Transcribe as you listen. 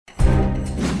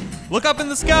Look up in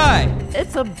the sky.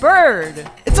 It's a bird.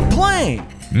 It's a plane.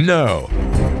 No,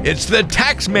 it's the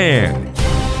Tax Man.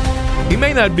 He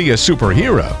may not be a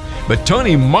superhero, but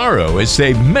Tony Morrow has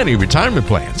saved many retirement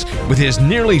plans with his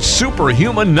nearly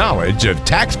superhuman knowledge of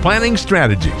tax planning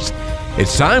strategies.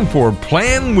 It's time for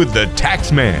Plan with the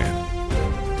Tax Man.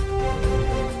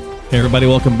 Hey everybody,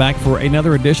 welcome back for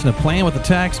another edition of Plan with the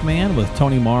Tax Man with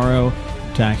Tony Morrow,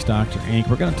 Tax Doctor Inc.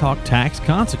 We're going to talk tax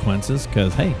consequences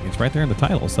because, hey, it's right there in the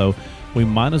title. So we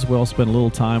might as well spend a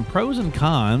little time. Pros and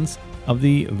cons of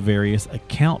the various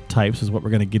account types is what we're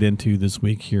going to get into this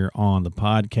week here on the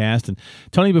podcast. And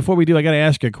Tony, before we do, I got to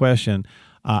ask you a question.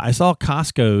 I saw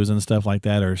Costco's and stuff like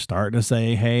that are starting to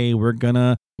say, hey, we're going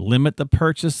to limit the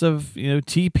purchase of,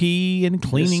 TP and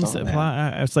cleaning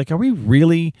supply. It's like, are we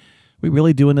really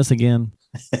doing this again?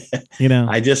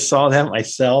 I just saw that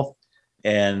myself,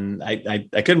 and I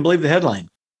couldn't believe the headline.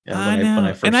 I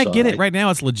know. And I get it. Right now,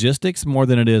 it's logistics more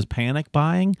than it is panic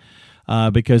buying,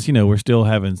 because we're still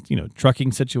having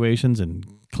trucking situations and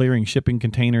clearing shipping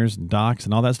containers and docks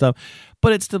and all that stuff.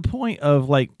 But it's the point of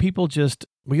like people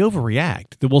we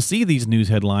overreact. We'll see these news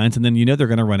headlines, and then they're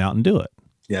going to run out and do it.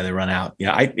 Yeah, they run out.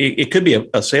 Yeah, it could be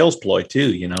a sales ploy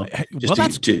too.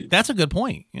 That's a good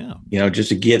point. Yeah, just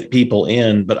to get people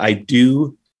in. But I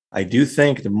do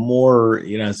think the more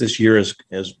as this year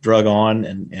has drug on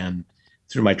and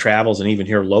through my travels and even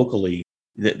here locally,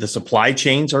 the supply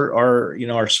chains are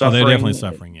suffering. Oh, they're definitely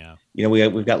suffering. Yeah.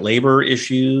 We've got labor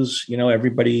issues.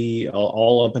 Everybody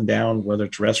all up and down, whether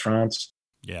it's restaurants,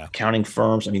 accounting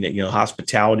firms. I mean,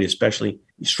 hospitality, especially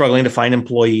struggling to find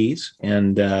employees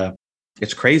and.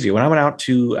 It's crazy. When I went out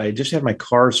I just had my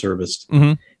car serviced,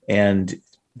 and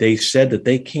they said that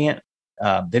they can't,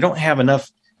 they don't have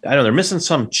enough. I know they're missing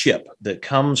some chip that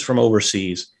comes from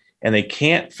overseas, and they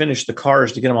can't finish the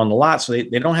cars to get them on the lot. So they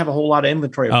don't have a whole lot of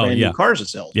inventory of brand new cars to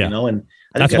sell, and I think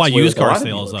that's why used car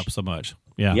sales up so much.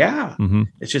 Yeah. Yeah. Mm-hmm.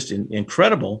 It's just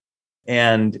incredible.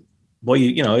 And boy,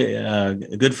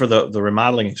 good for the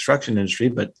remodeling construction industry,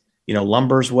 but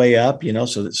lumber's way up,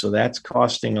 so that's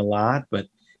costing a lot, but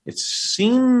it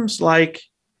seems like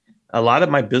a lot of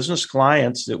my business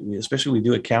clients that especially we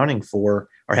do accounting for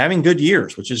are having good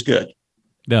years, which is good.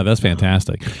 Yeah, that's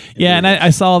fantastic. Yeah, and I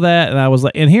saw that, and I was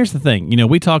like, and here's the thing,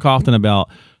 we talk often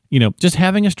about, just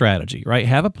having a strategy, right?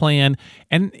 Have a plan,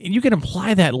 and you can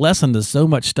apply that lesson to so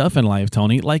much stuff in life,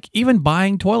 Tony, like even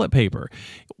buying toilet paper.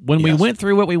 When we went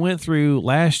through what we went through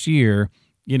last year,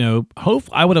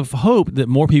 I would have hoped that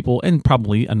more people, and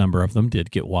probably a number of them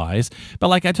did get wise. But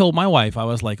like I told my wife, I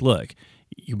was like, look,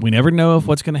 we never know if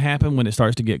what's going to happen when it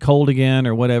starts to get cold again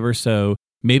or whatever. So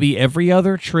maybe every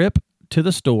other trip to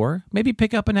the store, maybe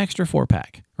pick up an extra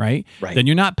 4-pack, right? Then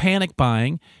you're not panic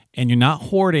buying and you're not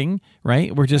hoarding,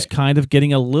 right? We're just kind of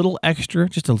getting a little extra,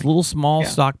 just a little small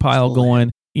stockpile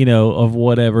going. Of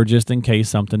whatever, just in case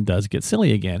something does get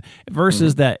silly again,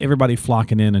 versus that everybody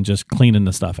flocking in and just cleaning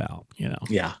the stuff out,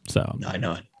 Yeah. So I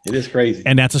know it. It is crazy.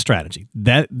 And that's a strategy.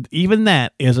 That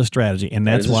is a strategy. And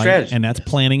that's why, and that's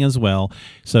planning as well.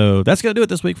 So that's going to do it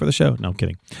this week for the show. No, I'm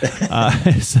kidding.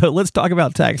 So let's talk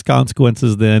about tax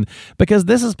consequences then, because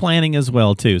this is planning as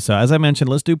well too. So as I mentioned,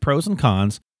 let's do pros and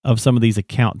cons of some of these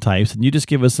account types. And you just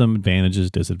give us some advantages,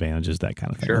 disadvantages, that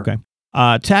kind of thing. Sure. Okay.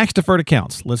 Tax deferred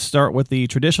accounts. Let's start with the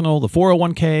traditional, the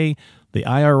 401k, the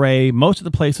IRA, most of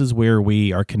the places where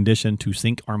we are conditioned to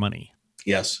sink our money.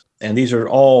 Yes. And these are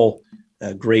all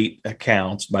great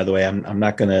accounts. By the way, I'm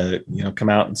not going to, come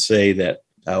out and say that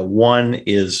one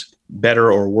is better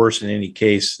or worse in any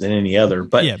case than any other,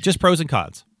 but just pros and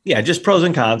cons. Yeah, just pros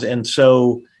and cons. And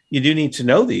so you do need to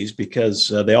know these because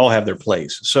they all have their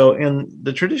place. So in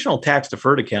the traditional tax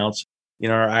deferred accounts,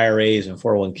 our IRAs and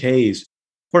 401ks,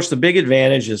 of course, the big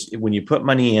advantage is when you put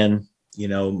money in,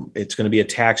 it's going to be a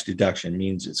tax deduction. It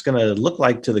means it's going to look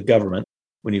like to the government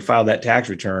when you file that tax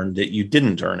return that you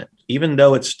didn't earn it, even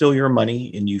though it's still your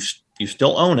money and you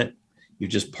still own it. You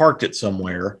just parked it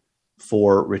somewhere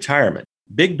for retirement.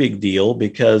 Big deal,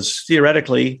 because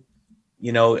theoretically,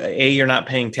 you're not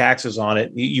paying taxes on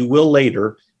it. You will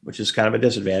later, which is kind of a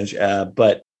disadvantage.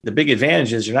 But the big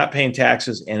advantage is you're not paying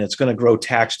taxes and it's going to grow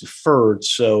tax deferred.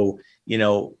 So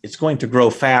it's going to grow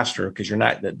faster because you're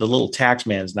not, the little tax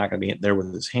man is not going to be there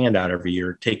with his hand out every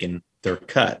year taking their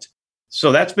cut.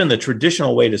 So that's been the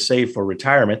traditional way to save for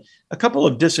retirement. A couple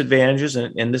of disadvantages,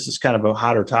 and this is kind of a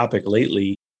hotter topic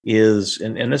lately, is,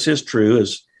 and this is true,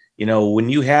 is, when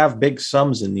you have big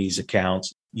sums in these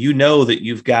accounts, that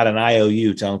you've got an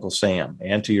IOU to Uncle Sam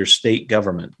and to your state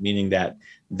government, meaning that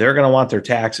they're going to want their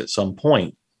tax at some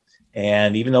point.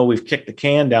 And even though we've kicked the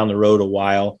can down the road a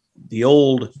while, the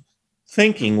old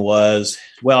thinking was,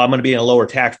 well, I'm going to be in a lower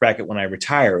tax bracket when I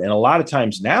retire. And a lot of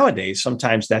times nowadays,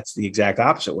 sometimes that's the exact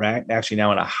opposite. We're actually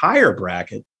now in a higher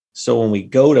bracket. So when we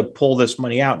go to pull this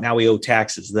money out, now we owe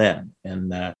taxes then.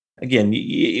 And again,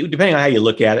 depending on how you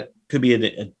look at it, could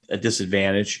be a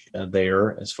disadvantage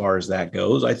there as far as that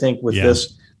goes. I think with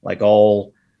this, like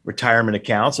all retirement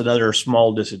accounts, another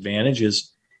small disadvantage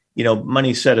is,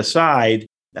 money set aside.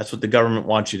 That's what the government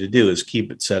wants you to do, is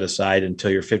keep it set aside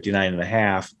until you're 59 and a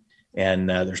half. And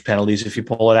there's penalties if you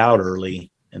pull it out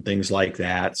early and things like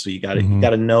that. So you got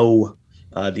to know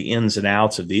the ins and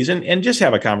outs of these, and just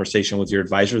have a conversation with your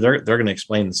advisor. They're going to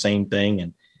explain the same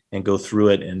thing and go through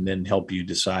it and then help you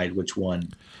decide which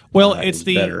one. Well, it's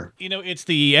the better. It's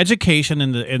the education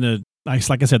and the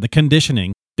like I said, the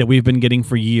conditioning that we've been getting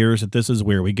for years that this is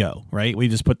where we go, right? We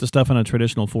just put the stuff in a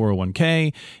traditional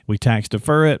 401k, we tax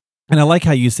defer it. And I like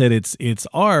how you said it's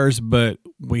ours, but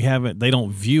they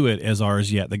don't view it as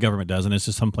ours yet. The government doesn't. It's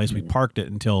just someplace we parked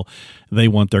it until they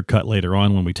want their cut later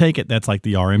on when we take it. That's like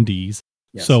the RMDs,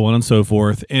 so on and so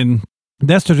forth. And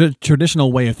that's the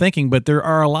traditional way of thinking, but there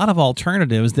are a lot of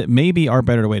alternatives that maybe are a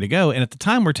better way to go. And at the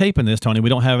time we're taping this, Tony, we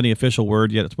don't have any official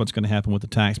word yet. It's what's going to happen with the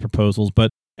tax proposals.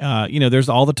 But there's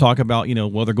all the talk about,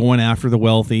 they're going after the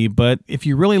wealthy. But if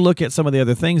you really look at some of the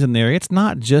other things in there, it's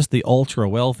not just the ultra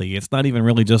wealthy. It's not even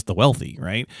really just the wealthy,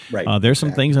 right? Right. There's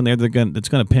some things in there that's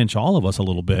going to pinch all of us a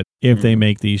little bit if they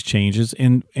make these changes.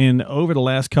 And over the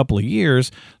last couple of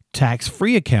years,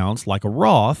 tax-free accounts like a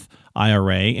Roth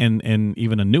IRA and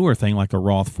even a newer thing like a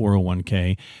Roth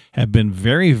 401k have been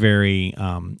very, very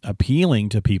appealing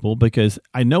to people, because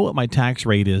I know what my tax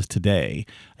rate is today.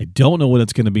 I don't know what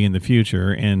it's going to be in the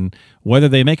future. And whether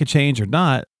they make a change or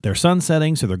not, they're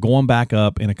sunsetting, so they're going back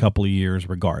up in a couple of years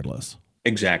regardless.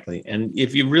 Exactly. And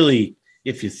if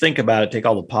you think about it, take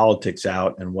all the politics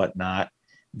out and whatnot,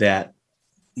 that,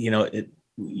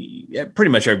 pretty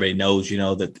much everybody knows,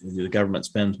 that the government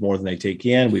spends more than they take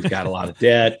in. We've got a lot of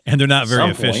debt. And they're not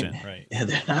very efficient, right? Yeah,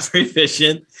 they're not very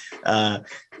efficient.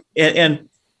 And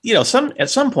at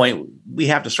some point, we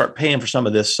have to start paying for some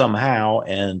of this somehow.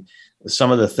 And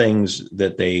some of the things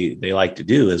that they like to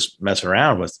do is mess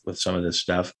around with some of this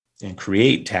stuff and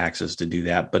create taxes to do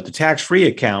that. But the tax-free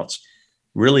accounts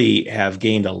really have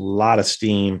gained a lot of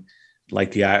steam,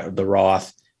 like the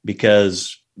Roth,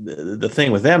 because the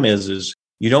thing with them is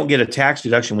you don't get a tax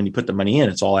deduction when you put the money in.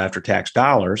 It's all after tax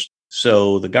dollars.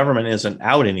 So the government isn't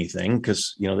out anything,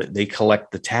 because, they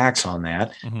collect the tax on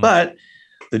that. Mm-hmm. But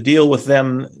the deal with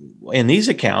them in these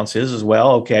accounts is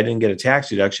well, okay, I didn't get a tax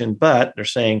deduction, but they're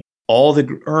saying all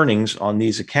the earnings on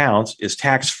these accounts is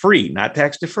tax-free, not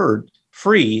tax deferred,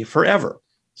 free forever.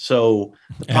 So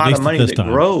the pot of money that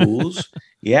grows,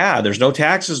 there's no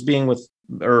taxes being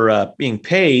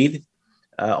paid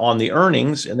on the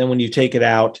earnings. And then when you take it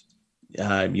out,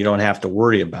 you don't have to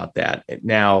worry about that.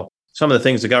 Now, some of the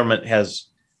things the government has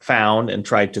found and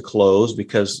tried to close,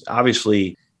 because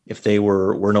obviously if they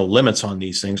were no limits on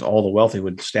these things, all the wealthy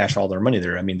would stash all their money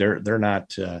there. I mean, they're not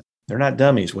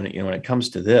dummies when it comes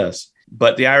to this.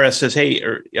 But the IRS says, hey,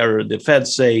 or the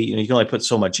feds say, you can only put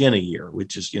so much in a year,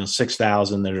 which is,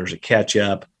 6,000. Then there's a catch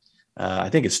up. I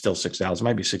think it's still 6,000. It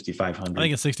might be 6,500. I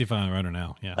think it's 6,500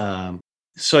 now. Yeah.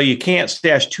 So you can't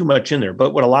stash too much in there.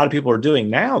 But what a lot of people are doing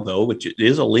now, though, which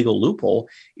is a legal loophole,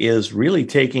 is really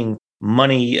taking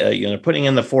money, putting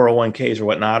in the 401ks or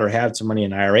whatnot, or have some money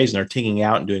in IRAs, and they're taking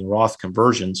out and doing Roth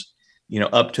conversions,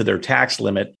 up to their tax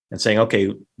limit, and saying,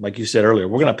 okay, like you said earlier,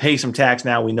 we're going to pay some tax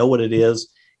now. We know what it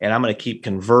is. And I'm going to keep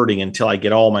converting until I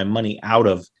get all my money out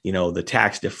of, the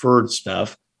tax deferred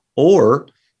stuff. Or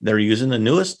they're using the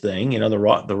newest thing, the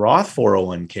Roth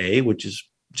 401k, which is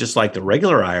just like the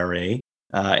regular IRA.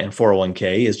 And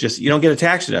 401k is just, you don't get a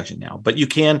tax deduction now, but you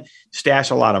can stash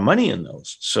a lot of money in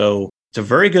those. So it's a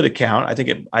very good account.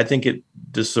 I think it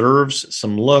deserves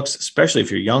some looks, especially if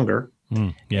you're younger.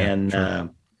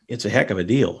 It's a heck of a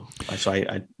deal. So I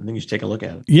think you should take a look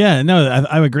at it. Yeah, no,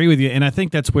 I agree with you. And I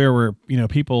think that's where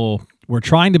we're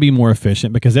trying to be more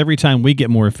efficient, because every time we get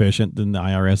more efficient, then the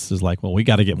IRS is like, well, we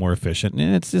got to get more efficient.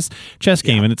 And it's this chess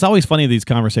game. And it's always funny, these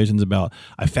conversations about,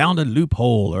 I found a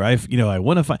loophole, or I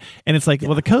want to find, and it's like,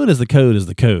 well, the code is the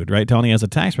code, right, Tony? As a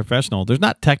tax professional, there's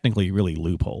not technically really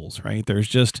loopholes, right? There's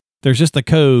just the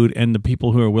code and the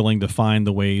people who are willing to find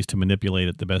the ways to manipulate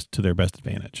it to their best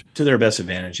advantage. To their best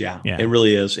advantage, yeah. It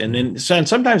really is. And then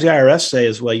sometimes the IRS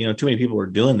says, well, too many people are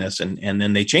doing this, and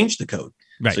then they change the code.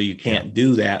 Right. So you can't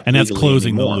do that. And that's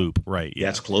closing the loop, right? Yeah.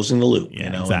 That's closing the loop.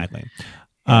 Exactly.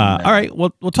 All right.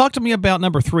 Well, talk to me about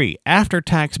number 3,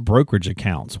 after-tax brokerage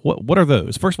accounts. What are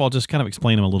those? First of all, just kind of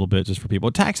explain them a little bit just for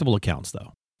people. Taxable accounts,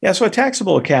 though. Yeah, so a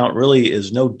taxable account really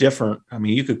is no different. I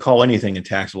mean, you could call anything a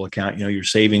taxable account, your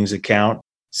savings account,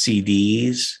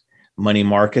 CDs, money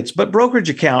markets, but brokerage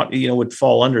account, would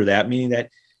fall under that, meaning that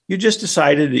you just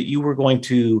decided that you were going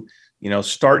to,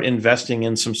 start investing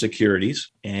in some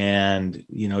securities and,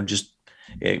 just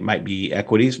it might be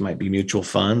equities, might be mutual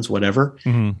funds, whatever.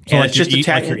 Mm-hmm. So And like it's just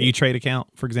like your E-Trade account,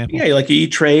 for example? Yeah, like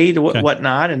E-Trade,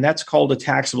 whatnot. And that's called a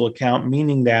taxable account,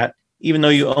 meaning that even though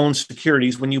you own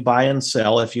securities, when you buy and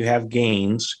sell, if you have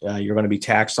gains, you're going to be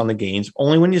taxed on the gains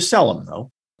only when you sell them,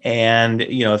 though. And,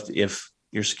 if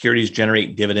your securities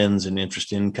generate dividends and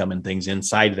interest income and things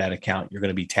inside of that account, you're going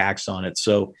to be taxed on it.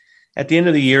 So at the end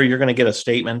of the year, you're going to get a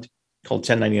statement called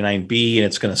 1099-B, and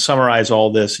it's going to summarize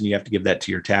all this, and you have to give that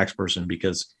to your tax person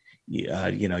because, you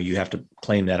have to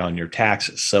claim that on your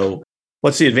taxes. So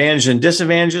what's the advantages and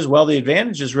disadvantages? Well, the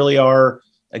advantages really are,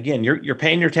 again, you're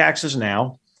paying your taxes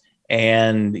now,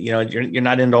 and, you're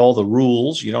not into all the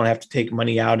rules. You don't have to take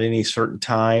money out at any certain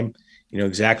time,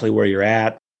 exactly where you're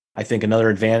at. I think another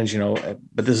advantage,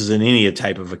 but this is in any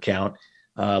type of account,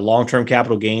 long-term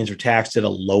capital gains are taxed at a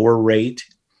lower rate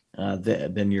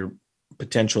than your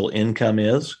potential income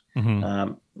is.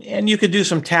 Mm-hmm. And you could do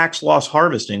some tax loss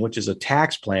harvesting, which is a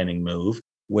tax planning move,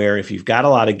 where if you've got a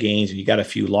lot of gains and you got a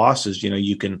few losses,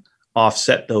 you can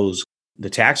offset the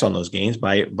tax on those gains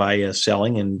by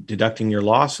selling and deducting your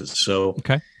losses. So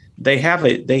they have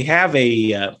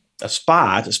a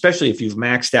spot, especially if you've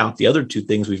maxed out the other two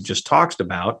things we've just talked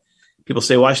about. People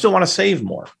say, well, I still want to save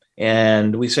more.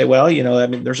 And we say, well,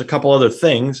 there's a couple other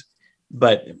things,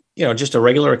 but, just a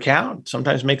regular account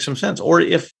sometimes makes some sense. Or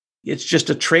if it's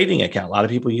just a trading account, a lot of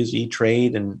people use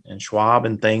E-Trade and Schwab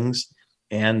and things,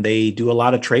 and they do a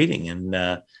lot of trading.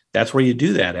 And that's where you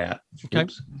do that at. Okay.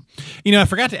 Oops. I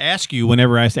forgot to ask you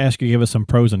whenever I asked you to give us some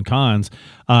pros and cons,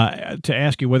 to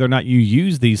ask you whether or not you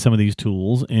use some of these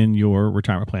tools in your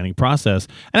retirement planning process.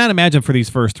 And I'd imagine for these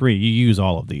first three, you use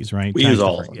all of these, right? We use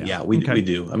all of them. Yeah, we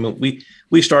do. I mean,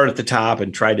 we start at the top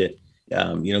and try to,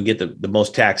 get the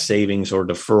most tax savings or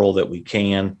deferral that we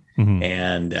can. Mm-hmm.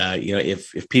 And,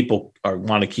 if people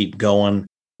want to keep going,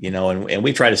 and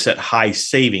we try to set high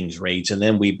savings rates, and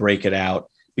then we break it out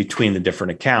between the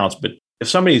different accounts. But if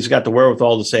somebody's got the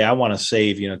wherewithal to say, I want to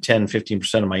save, 10,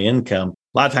 15% of my income,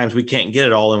 a lot of times we can't get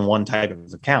it all in one type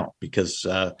of account because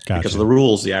of the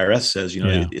rules. The IRS says,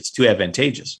 it's too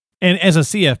advantageous. And as a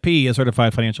CFP, a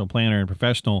certified financial planner and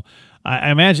professional,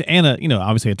 I imagine, and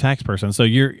obviously a tax person, so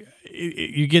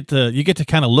you get to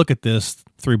kind of look at this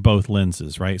through both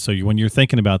lenses, right? So when you're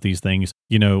thinking about these things,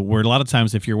 where a lot of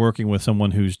times if you're working with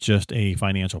someone who's just a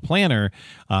financial planner,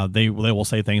 they will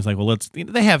say things like, well,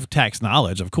 they have tax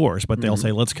knowledge, of course, but they'll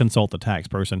say, let's consult the tax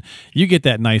person. You get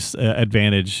that nice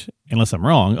advantage, unless I'm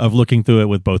wrong, of looking through it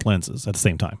with both lenses at the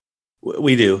same time.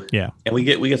 We do. Yeah. And we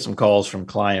get some calls from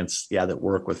clients, that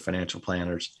work with financial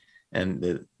planners,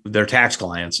 and they're tax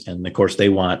clients. And of course they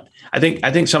want, I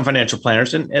think some financial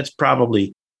planners, and it's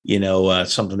probably,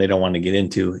 something they don't want to get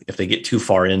into if they get too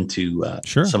far into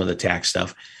some of the tax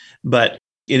stuff, but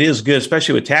it is good,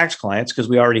 especially with tax clients, because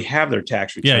we already have their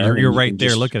tax return. Yeah. You're right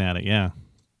there looking at it. Yeah.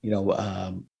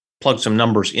 Plug some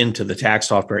numbers into the tax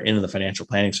software, into the financial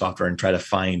planning software, and try to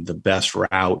find the best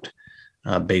route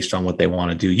based on what they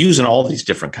want to do, using all these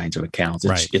different kinds of accounts.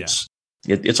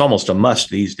 It's almost a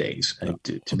must these days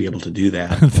to be able to do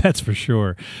that. That's for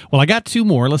sure. Well, I got two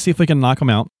more. Let's see if we can knock them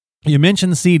out. You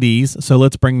mentioned CDs, so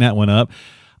let's bring that one up.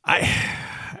 I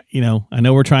know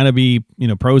we're trying to be,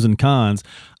 pros and cons.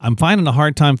 I'm finding a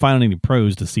hard time finding any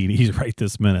pros to CDs right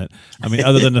this minute. I mean,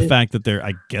 other than the fact that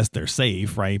I guess they're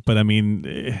safe, right? But I mean,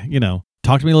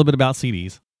 talk to me a little bit about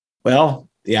CDs. Well,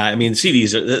 yeah, I mean,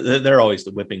 CDs they're always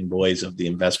the whipping boys of the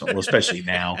investment world, especially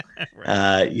now.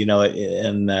 Right.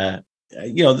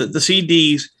 The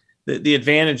CDs, the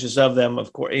advantages of them,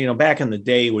 of course, back in the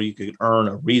day where you could earn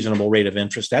a reasonable rate of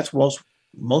interest, that's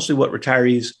mostly what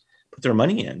retirees put their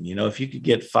money in. If you could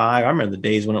get 5%, I remember the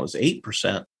days when it was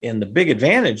 8%. And the big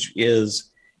advantage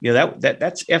is,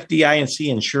 that's FDIC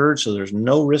insured, so there's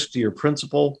no risk to your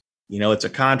principal. It's a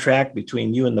contract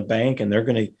between you and the bank, and they're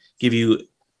going to give you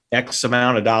X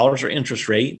amount of dollars or interest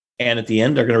rate. And at the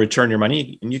end, they're going to return your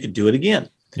money, and you could do it again.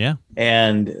 Yeah.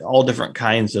 And all different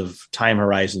kinds of time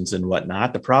horizons and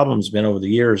whatnot. The problem's been over the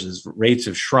years is rates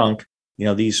have shrunk.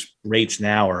 These rates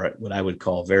now are what I would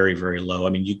call very, very low. I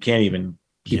mean, you can't even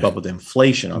keep up with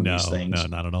inflation on these things. No,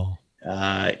 not at all.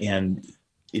 And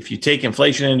if you take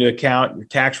inflation into account, your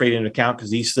tax rate into account, because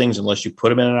these things, unless you put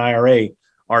them in an IRA,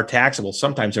 are taxable.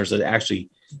 Sometimes there's actually,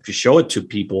 if you show it to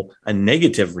people, a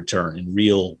negative return in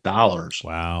real dollars.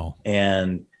 Wow.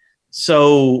 And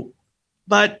so,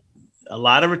 but a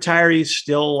lot of retirees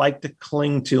still like to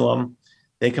cling to them.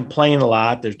 they complain a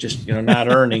lot. They're just, not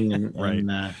earning. And, Right.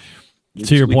 and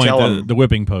To your we point, tell them, the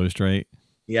whipping post, right?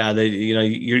 yeah,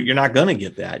 you're not going to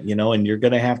get that, and you're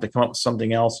going to have to come up with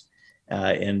something else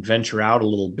and venture out a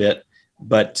little bit.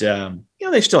 But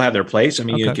they still have their place. I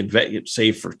mean, you can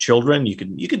save for children. You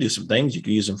can do some things. You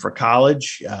can use them for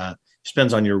college.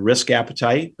 Depends on your risk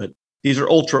appetite, but these are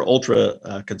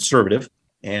ultra conservative.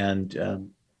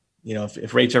 And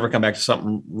if rates ever come back to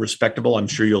something respectable, I'm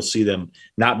sure you'll see them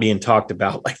not being talked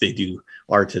about like they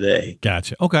are today.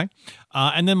 Gotcha. Okay.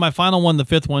 And then my final one, the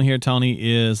fifth one here, Tony,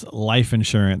 is life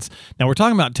insurance. Now we're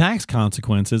talking about tax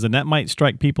consequences, and that might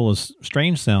strike people as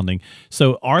strange sounding.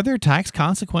 So are there tax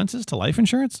consequences to life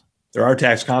insurance? There are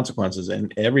tax consequences,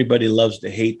 and everybody loves to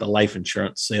hate the life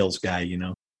insurance sales guy,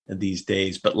 these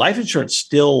days. But life insurance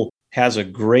still has a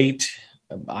great,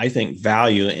 I think,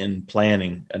 value in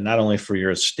planning, and not only for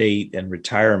your estate and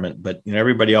retirement, but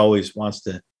everybody always wants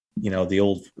to, the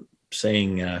old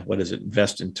saying, what is it?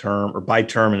 Invest in term, or buy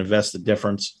term and invest the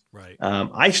difference. Right.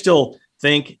 I still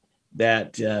think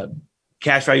that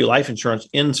cash value life insurance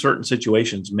in certain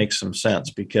situations makes some sense,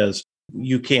 because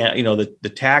you can't,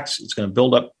 the tax, it's going to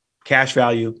build up cash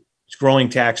value. It's growing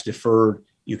tax deferred.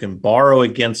 You can borrow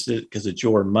against it because it's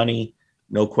your money.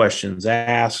 No questions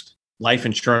asked. Life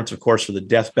insurance, of course, for the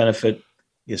death benefit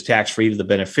is tax-free to the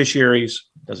beneficiaries.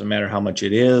 Doesn't matter how much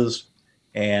it is.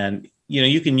 And,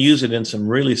 you can use it in some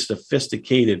really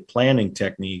sophisticated planning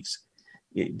techniques,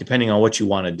 depending on what you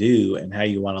want to do and how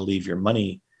you want to leave your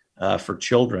money for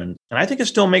children. And I think it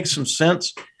still makes some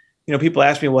sense. People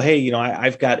ask me, well, hey,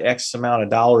 I've got X amount of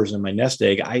dollars in my nest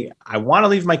egg. I want to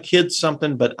leave my kids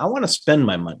something, but I want to spend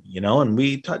my money, and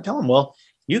we tell them, well,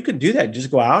 you could do that. Just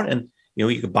go out and,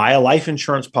 you could buy a life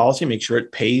insurance policy, make sure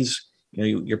it pays,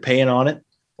 you're paying on it,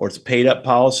 or it's a paid up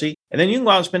policy. And then you can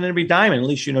go out and spend every dime. And at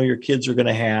least, your kids are going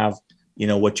to have,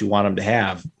 what you want them to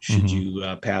have should you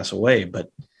pass away.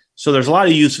 But so there's a lot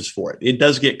of uses for it. It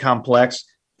does get complex.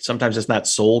 Sometimes it's not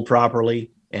sold properly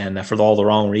and for all the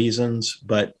wrong reasons.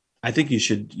 But I think you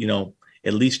should,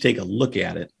 at least take a look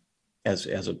at it as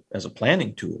a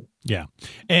planning tool. Yeah.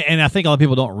 And I think a lot of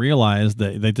people don't realize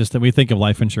that we think of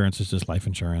life insurance as just life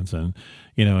insurance and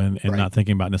right. Not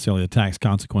thinking about necessarily the tax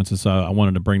consequences. So I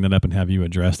wanted to bring that up and have you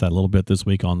address that a little bit this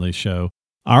week on the show.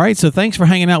 All right. So thanks for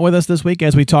hanging out with us this week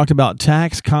as we talked about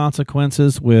tax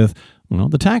consequences with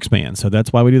the tax man. So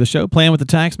that's why we do the show, Plan with the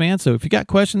Tax Man. So if you got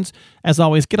questions, as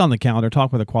always, get on the calendar,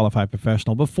 talk with a qualified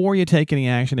professional before you take any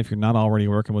action. If you're not already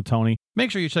working with Tony,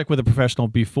 make sure you check with a professional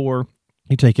before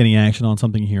you take any action on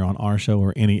something here on our show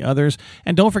or any others.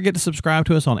 And don't forget to subscribe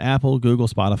to us on Apple, Google,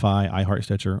 Spotify, iHeart,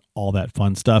 Stitcher, all that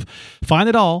fun stuff. Find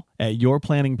it all at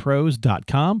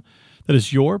yourplanningpros.com. That is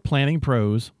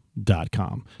yourplanningpros.com.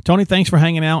 Tony, thanks for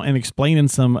hanging out and explaining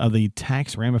some of the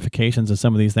tax ramifications of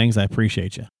some of these things. I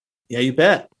appreciate you. Yeah, you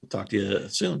bet. We'll talk to you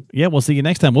soon. Yeah, we'll see you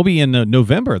next time. We'll be in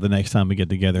November the next time we get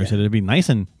together. Yeah. So it'll be nice,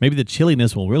 and maybe the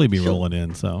chilliness will really be rolling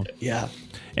in. So yeah.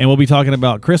 And we'll be talking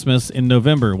about Christmas in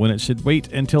November when it should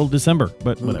wait until December,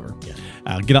 but whatever. Yeah.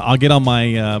 I'll get on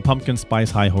my pumpkin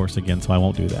spice high horse again, so I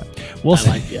won't do that.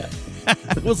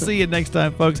 We'll see you next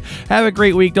time, folks. Have a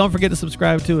great week. Don't forget to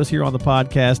subscribe to us here on the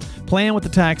podcast. Plan with the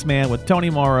Tax Man with Tony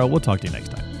Morrow. We'll talk to you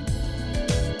next time.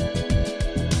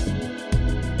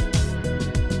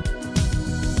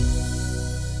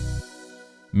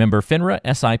 Member FINRA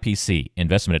SIPC.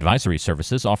 Investment advisory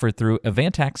services offered through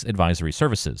Avantax Advisory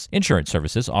Services. Insurance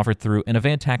services offered through an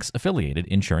Avantax affiliated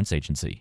insurance agency.